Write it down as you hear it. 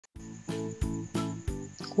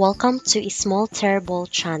Welcome to Small Terrible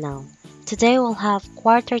channel. Today we'll have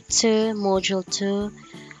Quarter 2, Module 2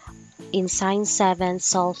 in Science 7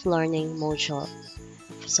 Self-Learning Module.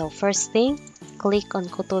 So first thing, click on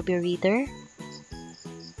Kotobi Reader.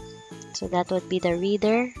 So that would be the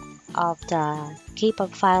reader of the KPUB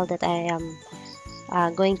file that I am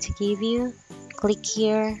going to give you. Click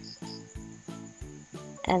here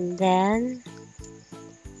and then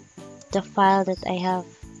the file that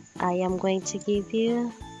I am going to give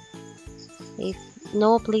you. If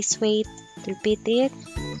no, please wait. Repeat it.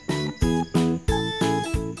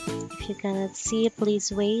 If you cannot see it,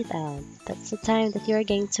 please wait. That's the time that you're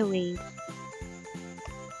going to wait.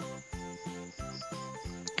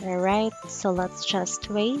 Alright, so let's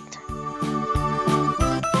just wait.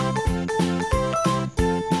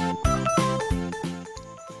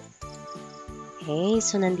 Okay,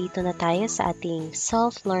 so nandito na tayo sa ating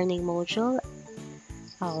self-learning module,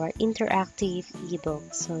 our interactive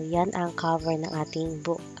ebook. So yan ang cover ng ating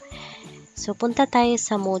book. So punta tayo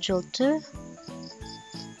sa module 2.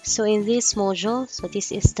 So in this module, so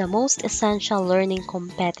this is the most essential learning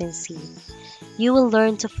competency. You will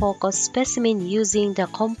learn to focus specimen using the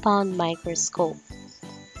compound microscope.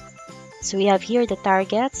 So we have here the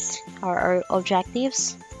targets or our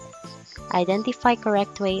objectives. Identify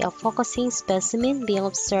correct way of focusing specimen being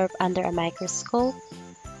observed under a microscope.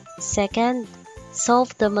 Second,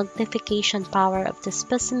 solve the magnification power of the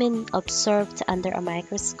specimen observed under a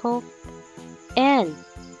microscope. And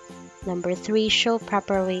number 3, show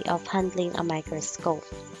proper way of handling a microscope.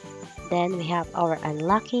 Then we have our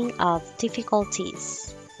unlocking of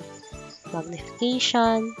difficulties.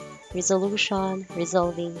 Magnification, resolution,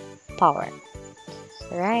 resolving power.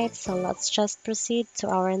 Alright, so let's just proceed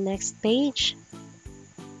to our next page.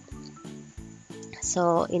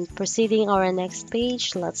 So in proceeding our next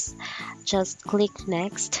page, let's just click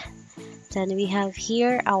next. Then we have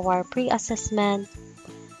here our pre-assessment.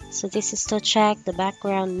 So this is to check the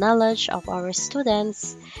background knowledge of our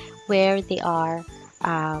students, where they are,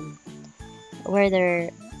 where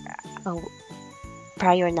their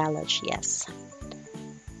prior knowledge, yes.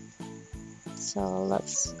 So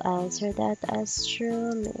let's answer that as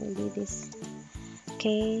true. Maybe this,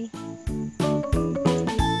 okay.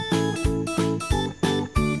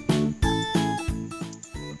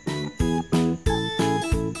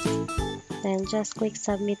 Then just click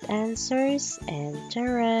submit answers and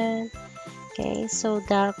turn. Okay, so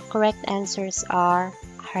the correct answers are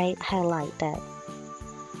highlighted.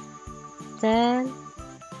 Then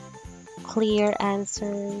clear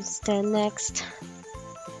answers. Then next.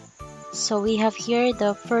 So we have here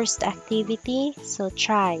the first activity, so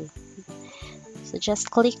try. So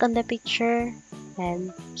just click on the picture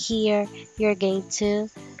and here you're going to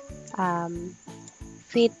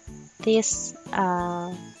fit this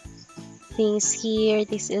things here.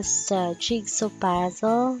 This is a jigsaw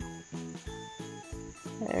puzzle.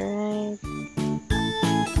 Alright.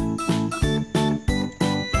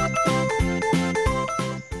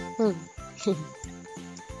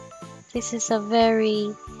 This is a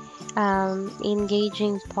very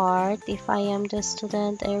engaging part. If I am the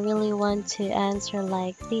student, I really want to answer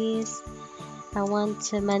like this. I want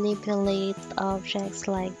to manipulate objects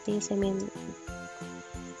like this. I mean,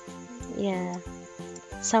 yeah,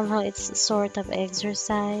 somehow it's sort of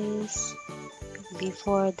exercise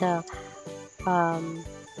before the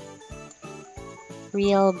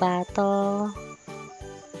real battle.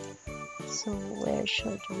 So where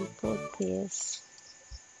should we put this?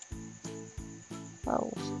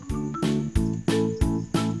 Oh.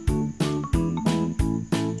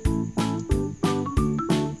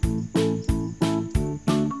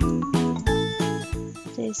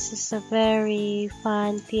 This is a very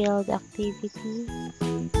fun field activity.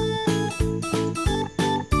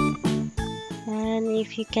 And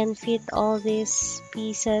if you can fit all these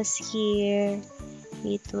pieces here,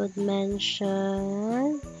 it would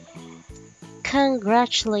mention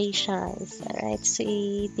congratulations. Alright, so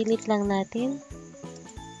i-delete lang natin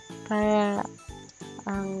para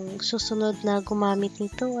ang susunod na gumamit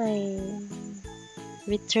nito ay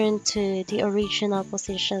return to the original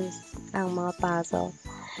positions ang mga puzzle.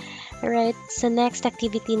 Alright, so next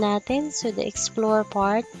activity natin, so the explore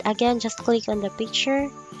part. Again, just click on the picture.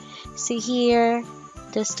 So here,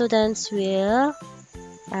 the students will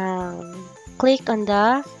click on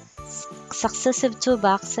the successive 2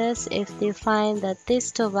 boxes if they find that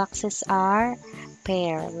these 2 boxes are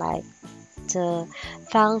pair, like the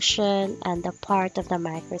function and the part of the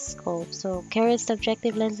microscope. So carrots, the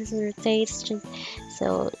objective lenses, and rotates.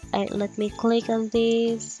 So let me click on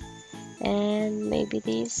this and maybe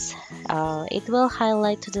this. It will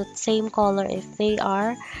highlight to the same color if they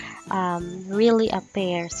are really a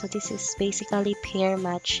pair. So this is basically pair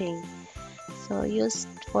matching. So used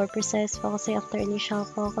for precise focusing after initial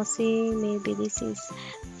focusing. Maybe this is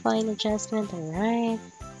fine adjustment. Alright.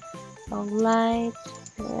 Of light.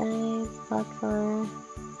 Alright. Buffer.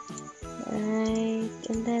 Alright.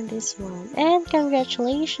 And then this one. And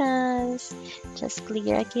congratulations! Just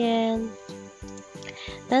clear again.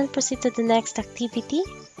 Then proceed to the next activity.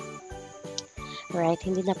 Right,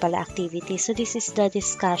 hindi na pala activity. So, this is the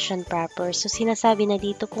discussion proper. So, sinasabi na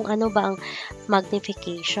dito kung ano ba ang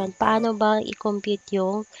magnification. Paano ba i-compute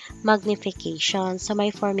yung magnification? So,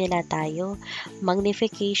 may formula tayo.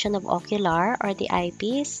 Magnification of ocular or the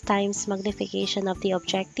eyepiece times magnification of the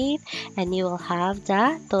objective, and you will have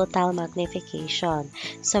the total magnification.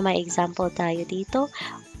 So, may example tayo dito.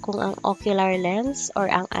 Kung ang ocular lens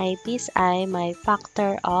or ang eyepiece ay may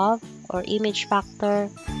factor of or image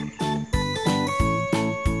factor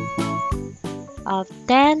of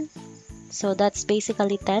 10, so that's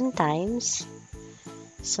basically 10 times.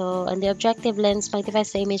 So, and the objective lens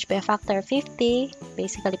magnifies the image by a factor of 50,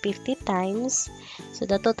 basically 50 times. So,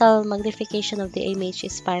 the total magnification of the image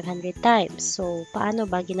is 500 times. So, paano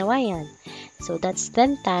ba ginawa yan? So, that's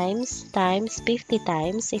 10 times 50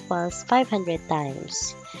 times equals 500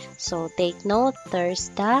 times. So, take note, there's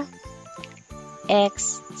the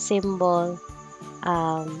X symbol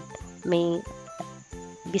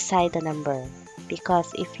beside the number.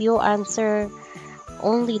 Because if you answer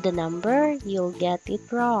only the number, you'll get it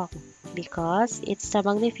wrong. Because it's the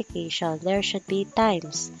magnification. There should be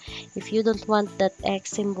times. If you don't want that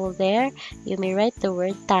X symbol there, you may write the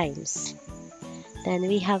word times.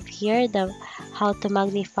 Then we have here the how to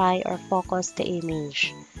magnify or focus the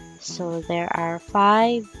image. So there are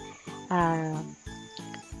five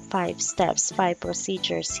steps, 5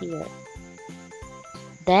 procedures here.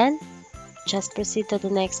 Then just proceed to the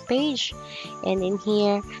next page, and in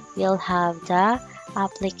here you'll have the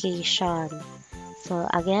application. So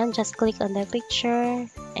again, just click on the picture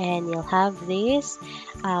and you'll have this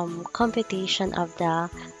computation of the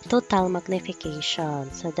total magnification.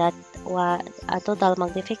 So that a total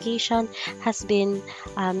magnification has been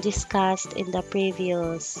discussed in the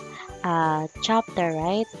previous chapter,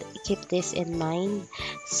 right? Keep this in mind.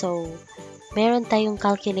 So meron tayong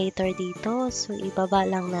calculator dito, so ibaba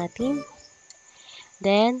lang natin.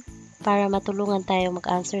 Then, para matulungan tayo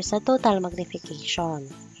mag-answer sa total magnification.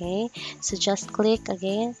 Okay? So, just click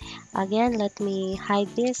again. Again, let me hide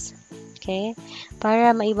this. Okay? Para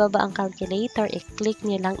maibaba ang calculator, i-click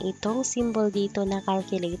nyo lang itong symbol dito na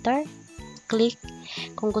calculator. Click.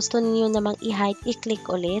 Kung gusto niyo namang i-hide, i-click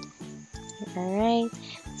ulit. Alright.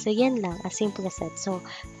 So, yan lang. As simple as that. So,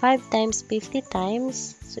 5 times 50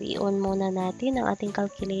 times. So, i-on muna natin ang ating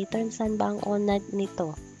calculator. Saan ba ang on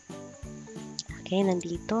nito? Okay,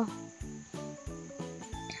 nandito.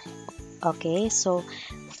 Okay, so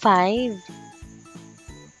 5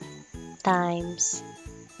 times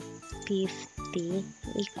 50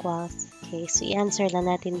 equals, okay, so i-answer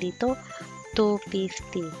lang natin dito,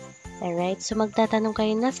 250. Alright, so magtatanong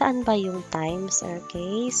kayo, nasaan ba yung times?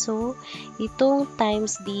 Okay, so itong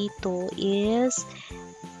times dito is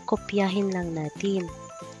kopyahin lang natin.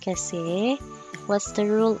 Kasi, what's the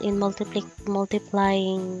rule in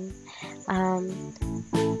multiplying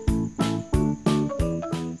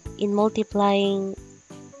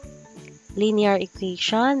linear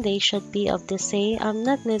equation? They should be of the same,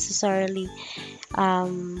 not necessarily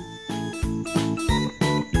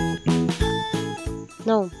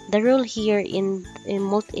no, the rule here in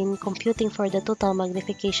computing for the total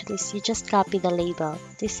magnification is you just copy the label.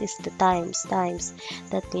 This is the times.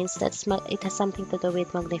 That means it has something to do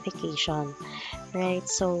with magnification. Right?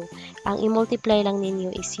 So, ang i-multiply lang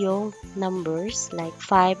ninyo is yung numbers like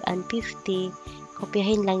 5 and 50.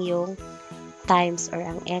 Kopyahin lang yung times or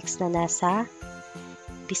ang x na nasa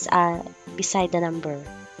beside the number.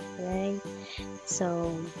 Right?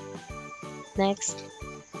 So, next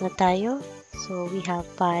na tayo. So, we have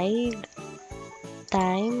 5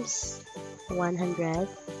 times 100.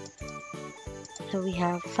 So, we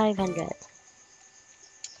have 500.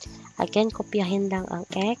 Again, kopyahin lang ang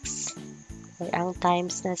x or ang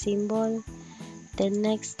times na symbol. Then,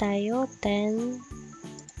 next tayo, 10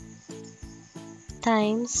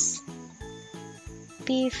 times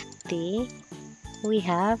 50. We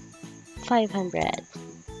have 500.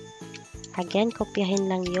 Again, kopyahin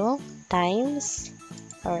lang yung times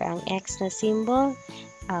or ang x na symbol.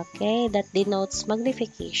 Okay, that denotes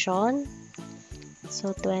magnification.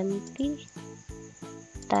 So, 20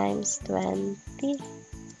 times 20.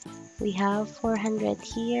 We have 400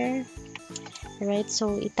 here. Right,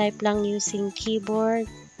 so i-type lang using keyboard.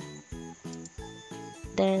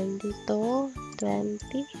 Then, dito, 20.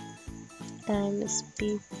 times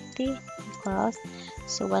 50 equals,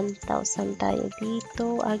 so 1,000 tayo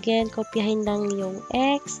dito. Again, kopyahin lang yung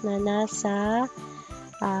x na nasa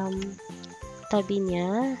tabi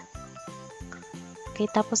niya. Okay,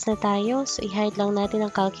 tapos na tayo. So, i-hide lang natin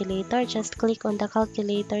ang calculator. Just click on the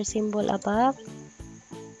calculator symbol above.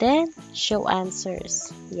 Then, show answers.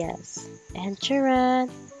 Yes. And charan!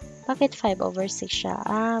 Bakit 5/6 siya?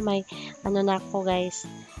 May ano na ako guys.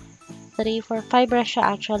 3, 4, 5 ra siya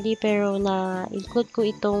actually. Pero na-include ko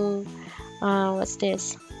itong, what's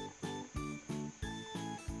this?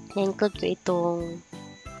 Na-include ko itong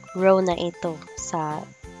row na ito sa,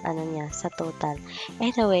 sa total.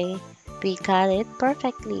 Anyway, we got it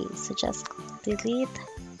perfectly. So, just delete,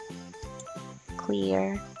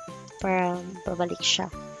 clear, para babalik siya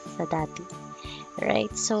sa dati.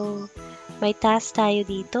 Right? So, may task tayo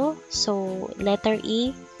dito. So, letter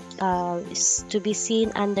E is to be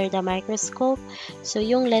seen under the microscope. So,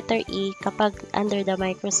 yung letter E, kapag under the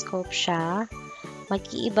microscope siya,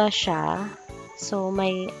 mag-iiba siya. So,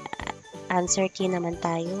 may answer key naman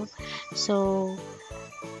tayo. So,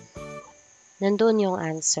 nandun yung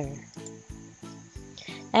answer.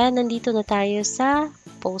 And nandito na tayo sa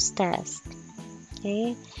post-test.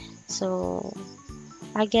 Okay? So,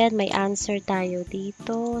 again, may answer tayo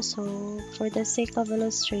dito. So, for the sake of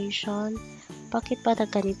illustration, bakit ba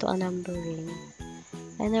ganito ang numbering?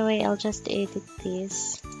 Anyway, I'll just edit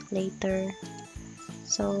this later.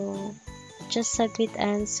 So, just submit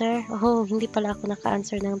answer. Oh, hindi pala ako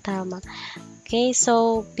naka-answer ng tama. Okay,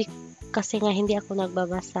 so, kasi nga hindi ako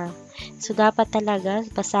nagbabasa. So, dapat talaga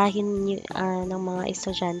basahin ng mga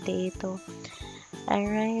estudyante ito.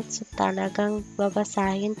 Alright, so talagang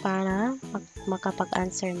babasahin para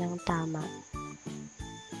makapag-answer ng tama.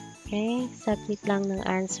 Okay, submit lang ng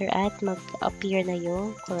answer at mag-appear na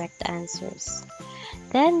yung correct answers.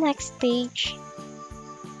 Then, next page.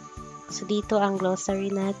 So, dito ang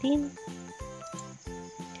glossary natin.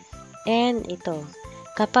 And ito.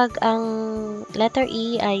 Kapag ang letter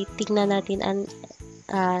E ay tignan natin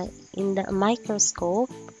in the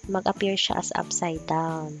microscope, mag-appear siya as upside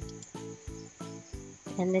down.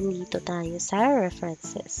 And then dito tayo sa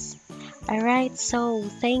references. Alright, so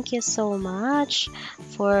thank you so much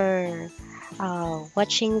for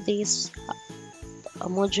watching this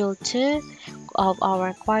module 2 of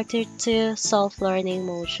our quarter 2 self-learning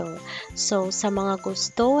module. So, sa mga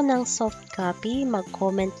gusto ng soft copy,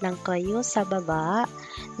 mag-comment lang kayo sa baba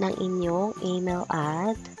ng inyong email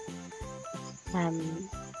ad.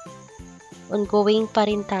 Ongoing pa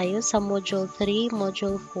rin tayo sa module 3,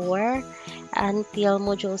 module 4, until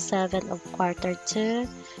module 7 of quarter 2.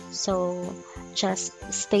 So, just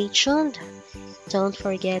stay tuned. Don't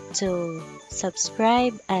forget to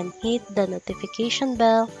subscribe and hit the notification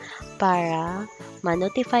bell para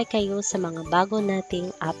ma-notify kayo sa mga bago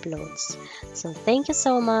nating uploads. So, thank you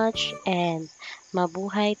so much and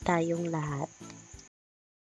mabuhay tayong lahat.